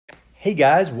Hey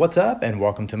guys, what's up and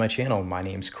welcome to my channel. My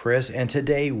name's Chris and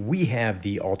today we have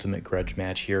the ultimate grudge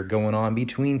match here going on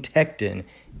between Tekton,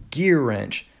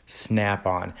 GearWrench,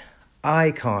 SnapOn,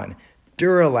 Icon,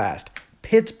 Duralast,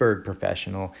 Pittsburgh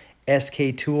Professional,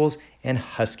 SK Tools, and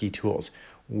Husky Tools.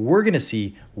 We're going to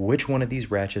see which one of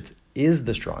these ratchets is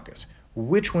the strongest,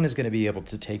 which one is going to be able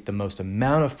to take the most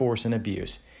amount of force and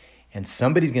abuse, and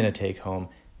somebody's going to take home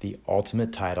the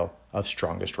ultimate title of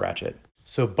strongest ratchet.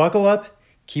 So buckle up.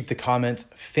 Keep the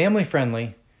comments family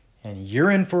friendly, and you're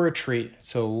in for a treat.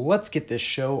 So let's get this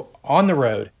show on the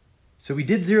road. So we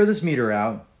did zero this meter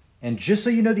out, and just so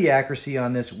you know the accuracy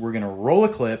on this, we're gonna roll a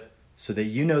clip so that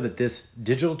you know that this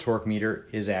digital torque meter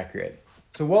is accurate.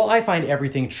 So while I find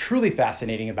everything truly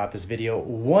fascinating about this video,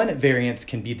 one variance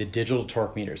can be the digital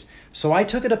torque meters. So I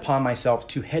took it upon myself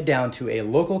to head down to a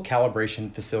local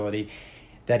calibration facility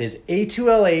that is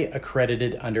A2LA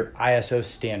accredited under ISO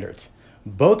standards.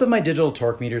 Both of my digital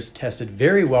torque meters tested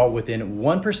very well within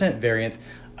 1% variance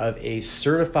of a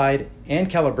certified and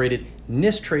calibrated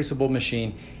NIST traceable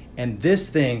machine, and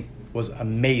this thing was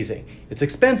amazing. It's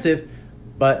expensive,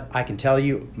 but I can tell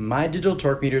you my digital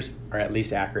torque meters are at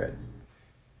least accurate.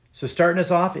 So starting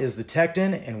us off is the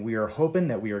Tekton, and we are hoping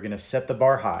that we are going to set the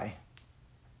bar high.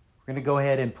 We're going to go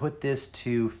ahead and put this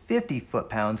to 50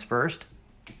 foot-pounds first.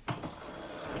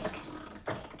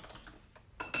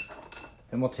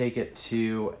 Then we'll take it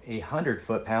to 100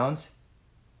 foot-pounds.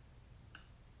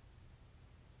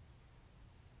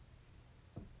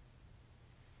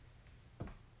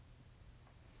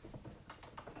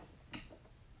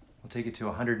 We'll take it to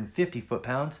 150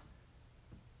 foot-pounds.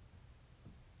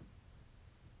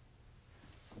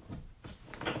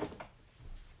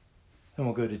 Then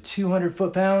we'll go to 200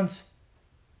 foot-pounds.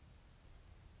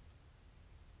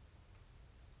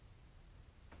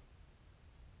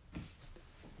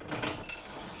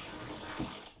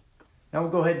 Now we'll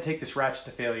go ahead and take this ratchet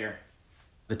to failure.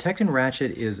 The Tekton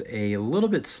ratchet is a little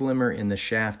bit slimmer in the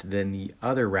shaft than the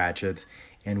other ratchets,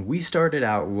 and we started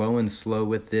out low and slow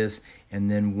with this, and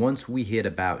then once we hit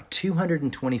about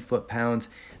 220 foot-pounds,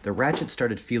 the ratchet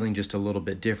started feeling just a little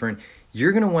bit different.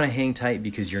 You're gonna wanna hang tight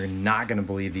because you're not gonna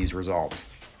believe these results.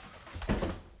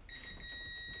 It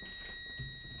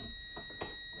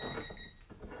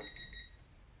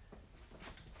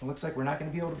looks like we're not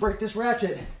gonna be able to break this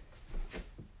ratchet.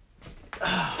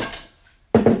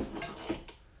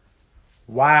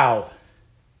 Wow.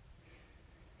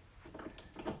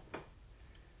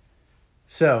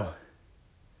 So,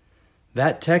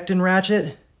 that Tekton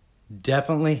ratchet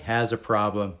definitely has a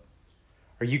problem.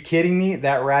 Are you kidding me?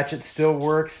 That ratchet still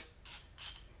works?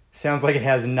 Sounds like it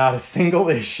has not a single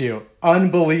issue.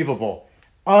 Unbelievable.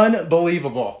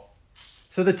 Unbelievable.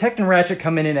 So the Tekton ratchet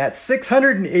coming in at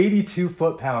 682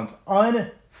 foot-pounds.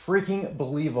 Unfreaking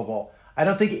believable. I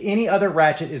don't think any other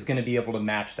ratchet is going to be able to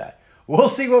match that. We'll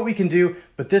see what we can do,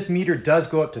 but this meter does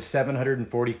go up to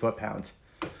 740 foot-pounds.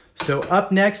 So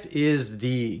up next is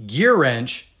the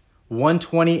GearWrench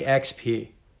 120 XP.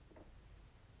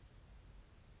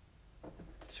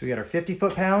 So we got our 50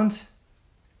 foot-pounds,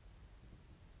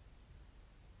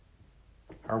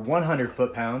 our 100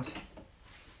 foot-pounds,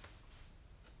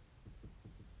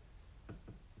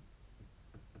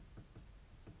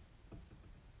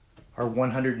 our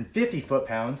 150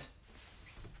 foot-pounds.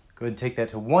 Go ahead and take that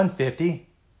to 150.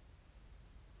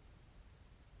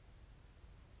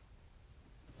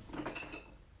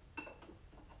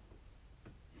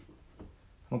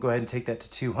 We'll go ahead and take that to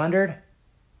 200.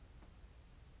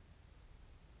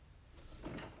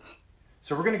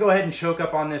 So we're gonna go ahead and choke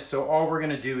up on this. So all we're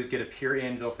gonna do is get a pure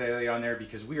anvil failure on there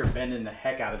because we are bending the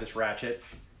heck out of this ratchet.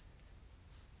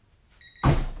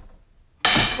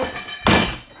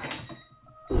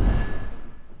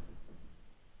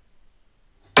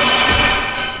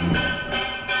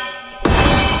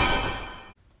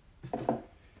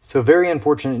 So very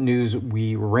unfortunate news,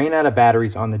 we ran out of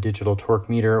batteries on the digital torque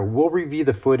meter. We'll review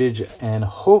the footage and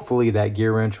hopefully that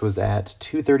GearWrench was at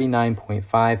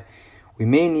 239.5. We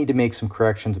may need to make some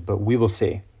corrections, but we will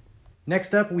see.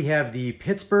 Next up, we have the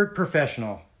Pittsburgh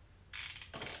Professional.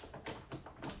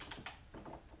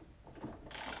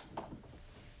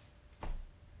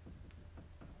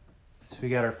 So we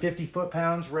got our 50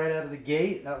 foot-pounds right out of the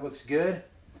gate. That looks good.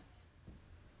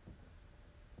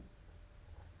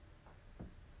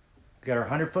 We got our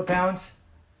 100 foot-pounds.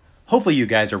 Hopefully you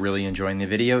guys are really enjoying the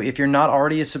video. If you're not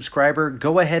already a subscriber,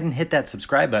 go ahead and hit that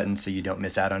subscribe button so you don't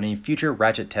miss out on any future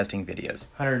ratchet testing videos.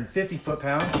 150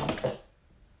 foot-pounds.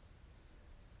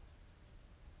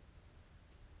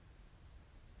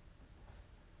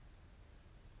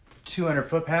 200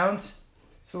 foot-pounds.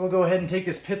 So we'll go ahead and take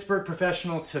this Pittsburgh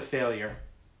Professional to failure.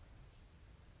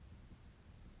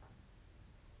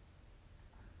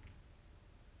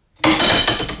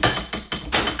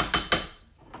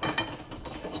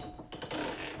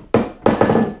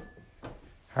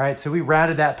 All right, so we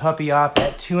rounded that puppy off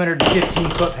at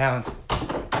 215 foot-pounds.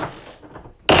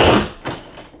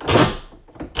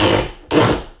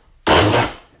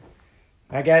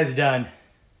 That guy's done.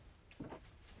 All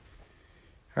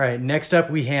right, next up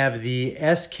we have the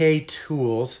SK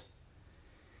Tools.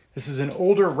 This is an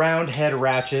older round head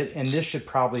ratchet, and this should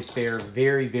probably fare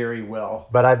very, very well.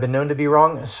 But I've been known to be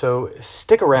wrong, so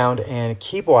stick around and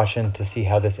keep watching to see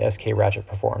how this SK ratchet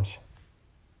performs.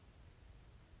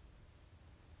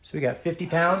 So we got 50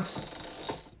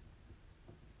 pounds,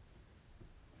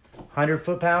 100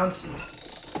 foot-pounds,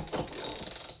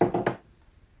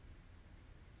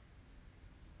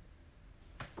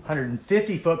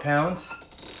 150 foot-pounds, 150.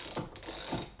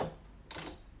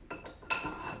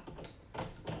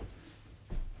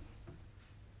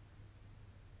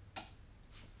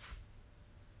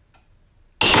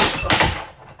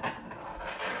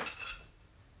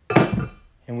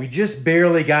 And we just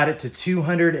barely got it to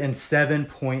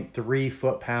 207.3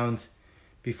 foot-pounds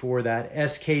before that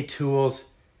SK Tools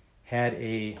had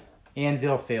a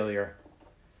anvil failure.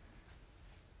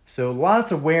 So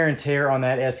lots of wear and tear on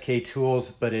that SK Tools,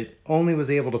 but it only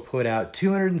was able to put out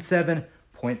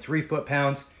 207.3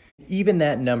 foot-pounds. Even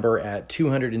that number at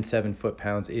 207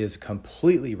 foot-pounds is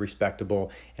completely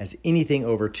respectable, as anything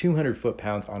over 200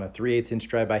 foot-pounds on a 3/8 inch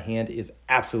drive by hand is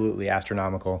absolutely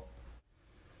astronomical.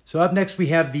 So up next we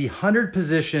have the 100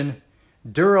 position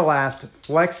Duralast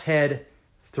flex head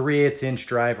 3/8 inch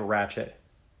drive ratchet.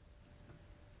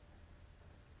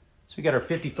 So we got our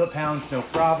 50 foot-pounds, no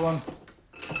problem.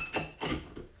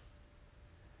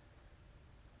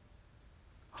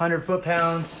 100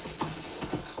 foot-pounds.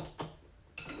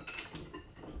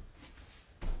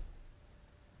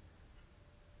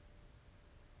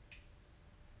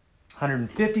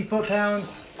 150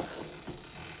 foot-pounds.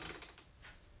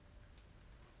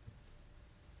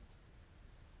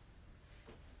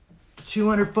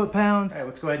 200 foot-pounds. All right,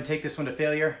 let's go ahead and take this one to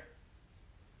failure.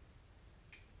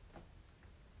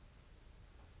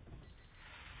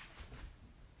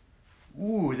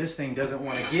 Ooh, this thing doesn't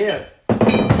want to give.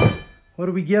 What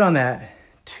do we get on that?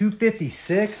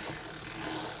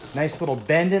 256. Nice little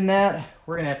bend in that.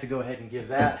 We're gonna have to go ahead and give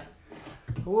that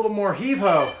a little more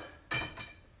heave-ho.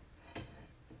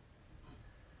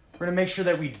 We're gonna make sure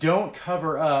that we don't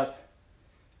cover up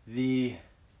the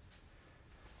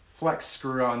flex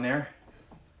screw on there.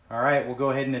 All right, we'll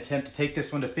go ahead and attempt to take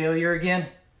this one to failure again.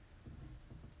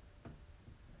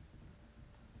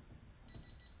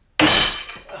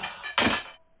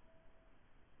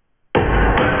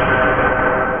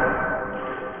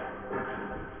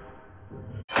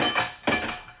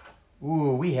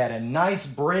 Ooh, we had a nice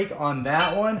break on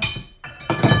that one.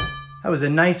 That was a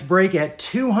nice break at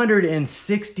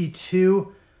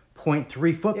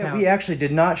 262.3 foot-pounds. Yeah, we actually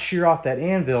did not shear off that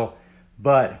anvil,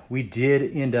 but we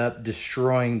did end up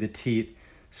destroying the teeth.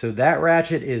 So that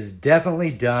ratchet is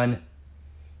definitely done.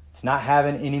 It's not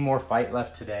having any more fight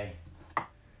left today.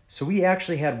 So we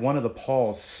actually had one of the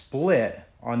pawls split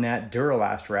on that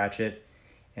Duralast ratchet,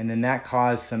 and then that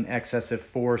caused some excessive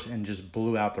force and just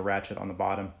blew out the ratchet on the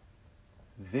bottom.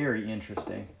 Very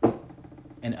interesting.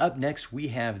 And up next, we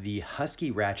have the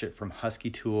Husky ratchet from Husky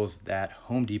Tools that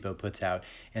Home Depot puts out.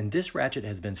 And this ratchet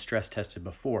has been stress tested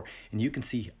before. And you can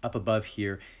see up above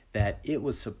here that it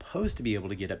was supposed to be able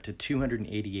to get up to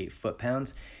 288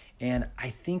 foot-pounds. And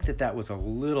I think that that was a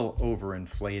little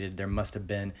overinflated. There must have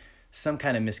been some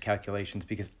kind of miscalculations,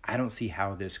 because I don't see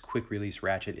how this quick release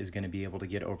ratchet is going to be able to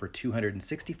get over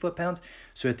 260 foot-pounds.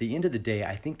 So at the end of the day,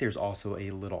 I think there's also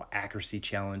a little accuracy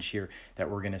challenge here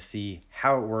that we're going to see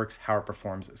how it works, how it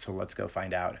performs. So let's go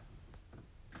find out.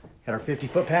 Got our 50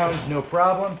 foot-pounds, no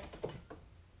problem.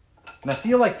 And I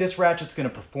feel like this ratchet's going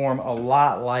to perform a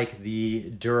lot like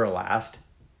the Duralast.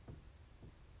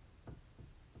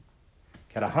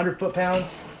 Got 100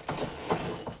 foot-pounds.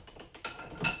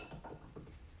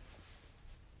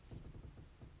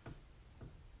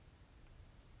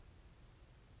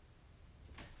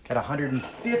 Got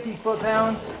 150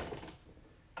 foot-pounds.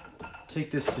 Take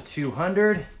this to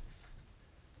 200.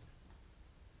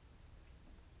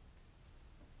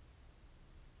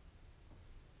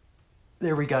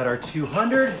 There we got our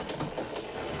 200.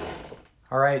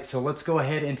 All right, so let's go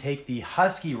ahead and take the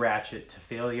Husky ratchet to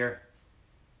failure.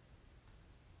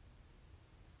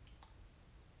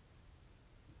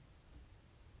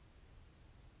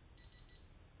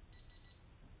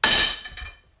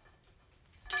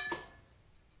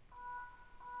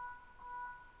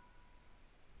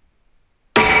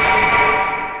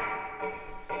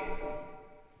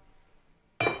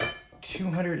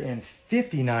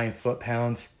 .259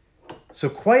 foot-pounds. So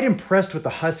quite impressed with the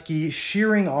Husky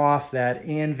shearing off that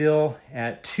anvil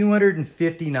at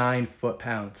 259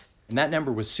 foot-pounds. And that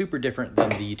number was super different than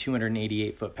the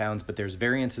 288 foot-pounds, but there's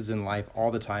variances in life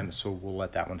all the time, so we'll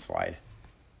let that one slide.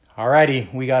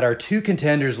 Alrighty, we got our two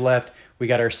contenders left. We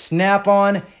got our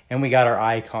Snap-on and we got our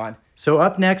Icon. So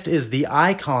up next is the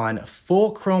Icon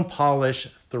full chrome polish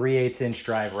 3/8 inch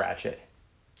drive ratchet.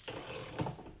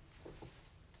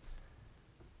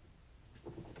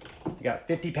 You got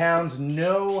 50 pounds,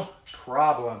 no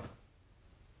problem.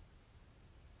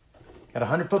 Got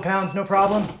 100 foot-pounds, no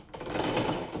problem.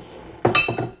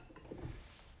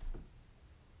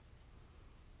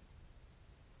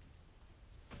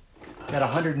 Got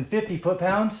 150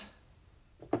 foot-pounds.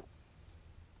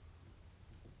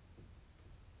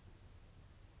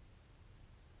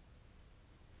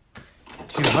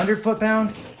 $200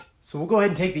 foot-pounds. So we'll go ahead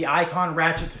and take the Icon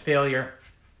ratchet to failure.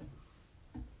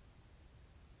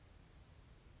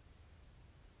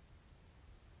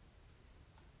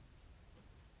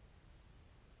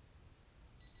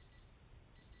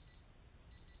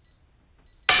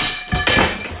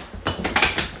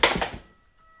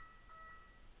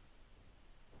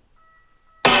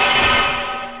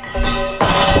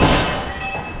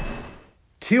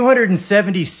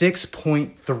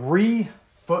 $276.3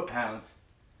 foot-pounds.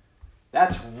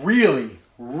 That's really,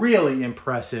 really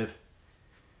impressive.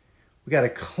 We got a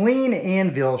clean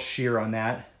anvil shear on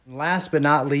that. Last but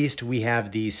not least, we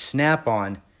have the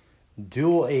Snap-on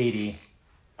Dual 80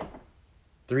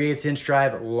 3/8 inch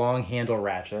drive long handle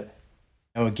ratchet.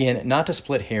 Now again, not to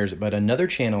split hairs, but another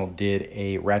channel did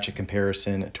a ratchet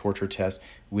comparison torture test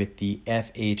with the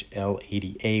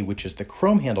FHL80A, which is the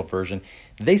chrome handle version.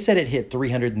 They said it hit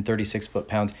 336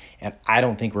 foot-pounds, and I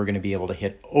don't think we're gonna be able to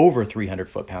hit over 300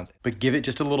 foot-pounds. But give it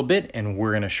just a little bit, and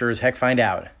we're gonna sure as heck find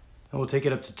out. And we'll take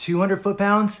it up to 200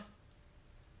 foot-pounds.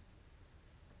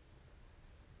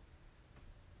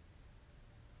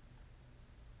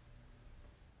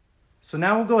 So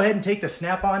now we'll go ahead and take the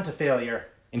Snap-on to failure.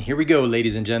 And here we go,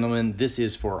 ladies and gentlemen. This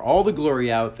is for all the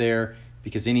glory out there,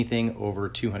 because anything over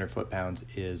 200 foot-pounds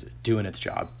is doing its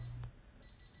job.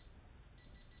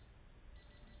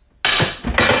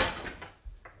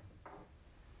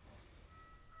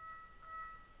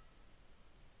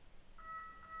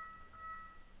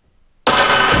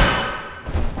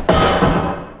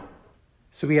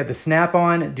 So we had the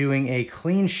Snap-on doing a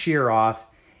clean shear off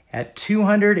at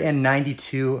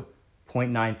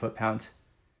 292.9 foot-pounds.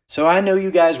 So I know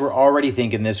you guys were already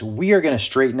thinking this. We are going to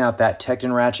straighten out that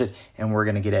Tekton ratchet and we're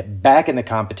going to get it back in the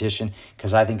competition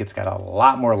because I think it's got a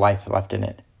lot more life left in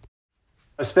it.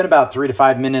 I spent about 3 to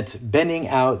 5 minutes bending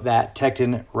out that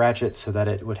Tekton ratchet so that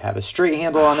it would have a straight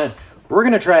handle on it. We're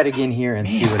going to try it again here and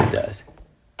see what it does.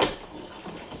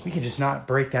 We can just not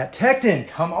break that Tekton.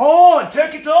 Come on,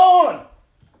 Tekton!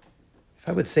 If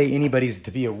I would say anybody's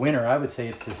to be a winner, I would say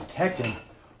it's this Tekton.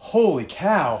 Holy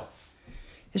cow.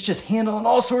 It's just handling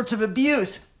all sorts of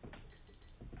abuse.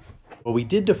 Well, we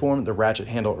did deform the ratchet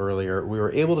handle earlier. We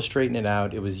were able to straighten it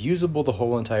out. It was usable the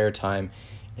whole entire time.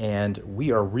 And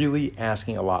we are really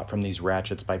asking a lot from these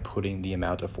ratchets by putting the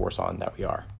amount of force on that we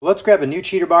are. Let's grab a new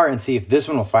cheater bar and see if this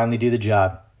one will finally do the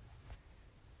job.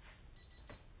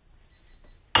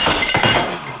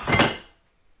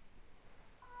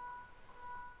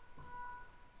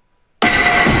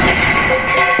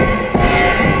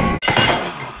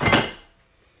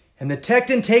 And the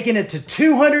Tekton taking it to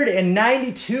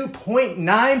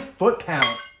 292.9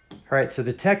 foot-pounds. All right, so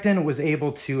the Tekton was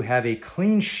able to have a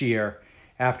clean shear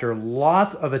after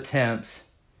lots of attempts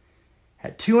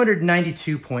at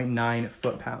 292.9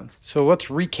 foot-pounds. So let's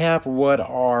recap what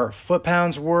our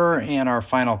foot-pounds were and our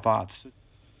final thoughts.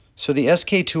 So the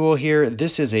SK tool here,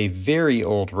 this is a very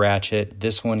old ratchet.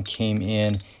 This one came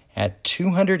in at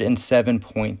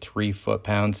 207.3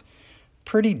 foot-pounds.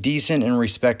 Pretty decent and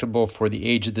respectable for the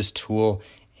age of this tool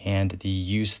and the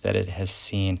use that it has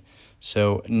seen.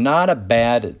 So not a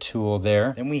bad tool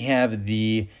there. Then we have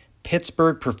the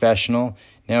Pittsburgh Professional.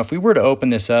 Now, if we were to open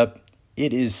this up,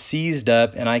 it is seized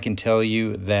up, and I can tell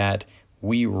you that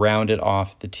we rounded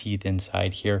off the teeth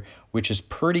inside here, which is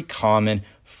pretty common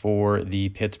for the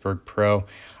Pittsburgh Pro.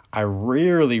 I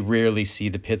rarely see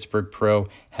the Pittsburgh Pro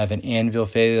have an anvil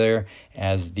failure,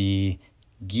 as the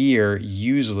gear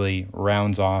usually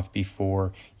rounds off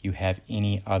before you have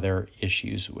any other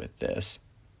issues with this.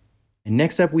 And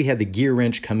next up, we have the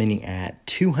GearWrench coming in at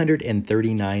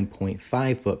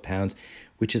 239.5 foot-pounds,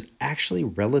 which is actually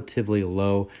relatively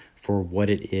low for what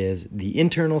it is. The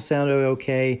internal sounded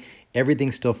okay.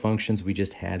 Everything still functions. We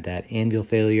just had that anvil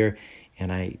failure,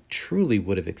 and I truly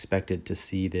would have expected to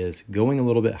see this going a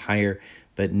little bit higher,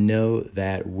 but know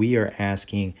that we are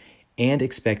asking and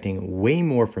expecting way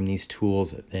more from these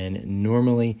tools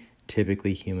than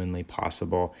typically humanly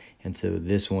possible. And so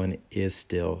this one is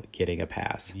still getting a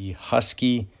pass. The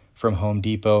Husky from Home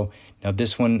Depot. Now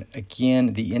this one,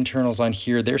 again, the internals on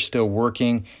here, they're still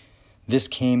working. This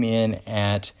came in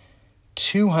at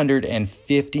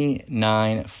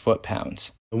 259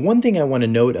 foot-pounds. The one thing I want to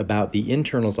note about the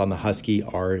internals on the Husky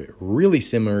are really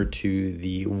similar to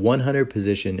the 100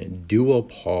 position dual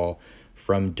pawl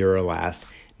from Duralast.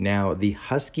 Now the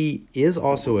Husky is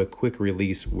also a quick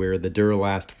release where the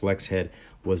Duralast flex head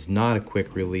was not a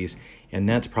quick release, and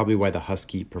that's probably why the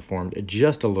Husky performed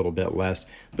just a little bit less,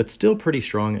 but still pretty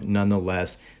strong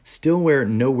nonetheless. Still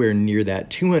nowhere near that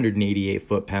 288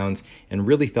 foot-pounds, and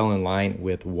really fell in line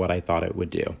with what I thought it would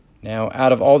do. Now,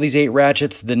 out of all these 8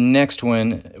 ratchets, the next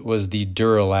one was the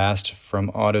Duralast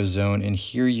from AutoZone, and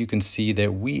here you can see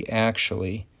that we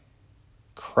actually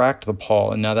cracked the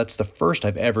pawl, and now that's the first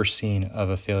I've ever seen of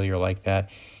a failure like that.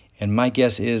 And my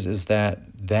guess is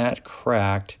that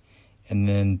cracked, and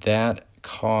then that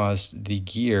caused the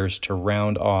gears to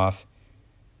round off,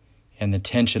 and the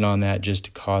tension on that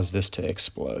just caused this to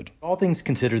explode. All things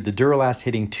considered, the Duralast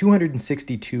hitting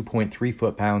 262.3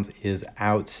 foot-pounds is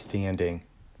outstanding.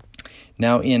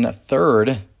 Now in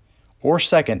third or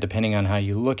second, depending on how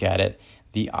you look at it,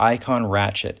 the Icon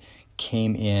ratchet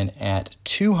came in at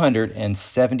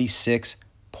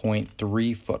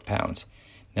 276.3 foot-pounds.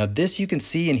 Now this, you can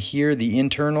see and hear the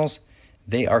internals,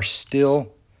 they are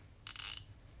still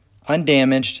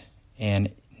undamaged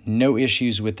and no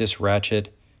issues with this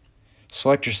ratchet.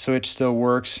 Selector switch still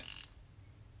works,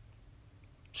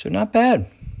 so not bad.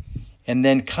 And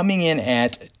then coming in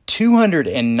at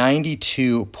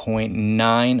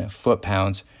 292.9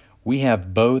 foot-pounds, we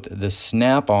have both the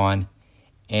SnapOn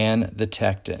and the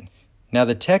Tekton. Now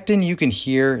the Tekton, you can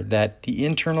hear that the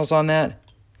internals on that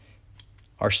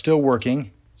are still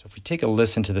working. So if we take a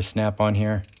listen to the SnapOn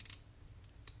here,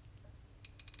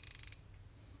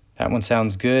 that one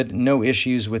sounds good. No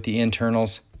issues with the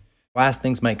internals. Last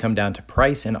things might come down to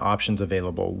price and options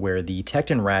available, where the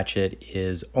Tekton ratchet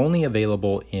is only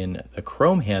available in the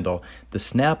chrome handle. The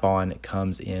SnapOn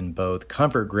comes in both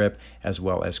comfort grip as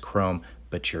well as chrome,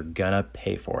 but you're gonna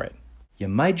pay for it. You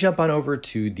might jump on over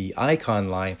to the Icon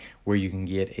line where you can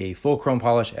get a full chrome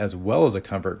polish as well as a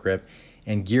comfort grip,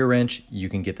 and GearWrench, you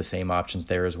can get the same options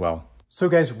there as well. So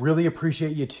guys, really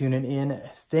appreciate you tuning in.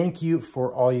 Thank you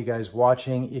for all you guys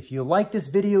watching. If you like this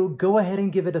video, go ahead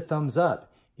and give it a thumbs up.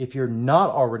 If you're not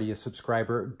already a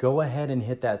subscriber, go ahead and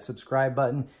hit that subscribe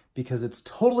button because it's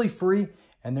totally free,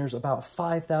 and there's about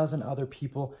 5,000 other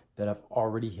people that have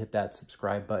already hit that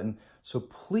subscribe button. So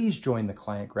please join the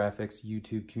Client Graphics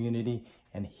YouTube community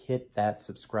and hit that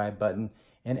subscribe button.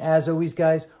 And as always,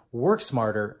 guys, work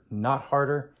smarter, not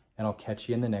harder, and I'll catch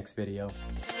you in the next video.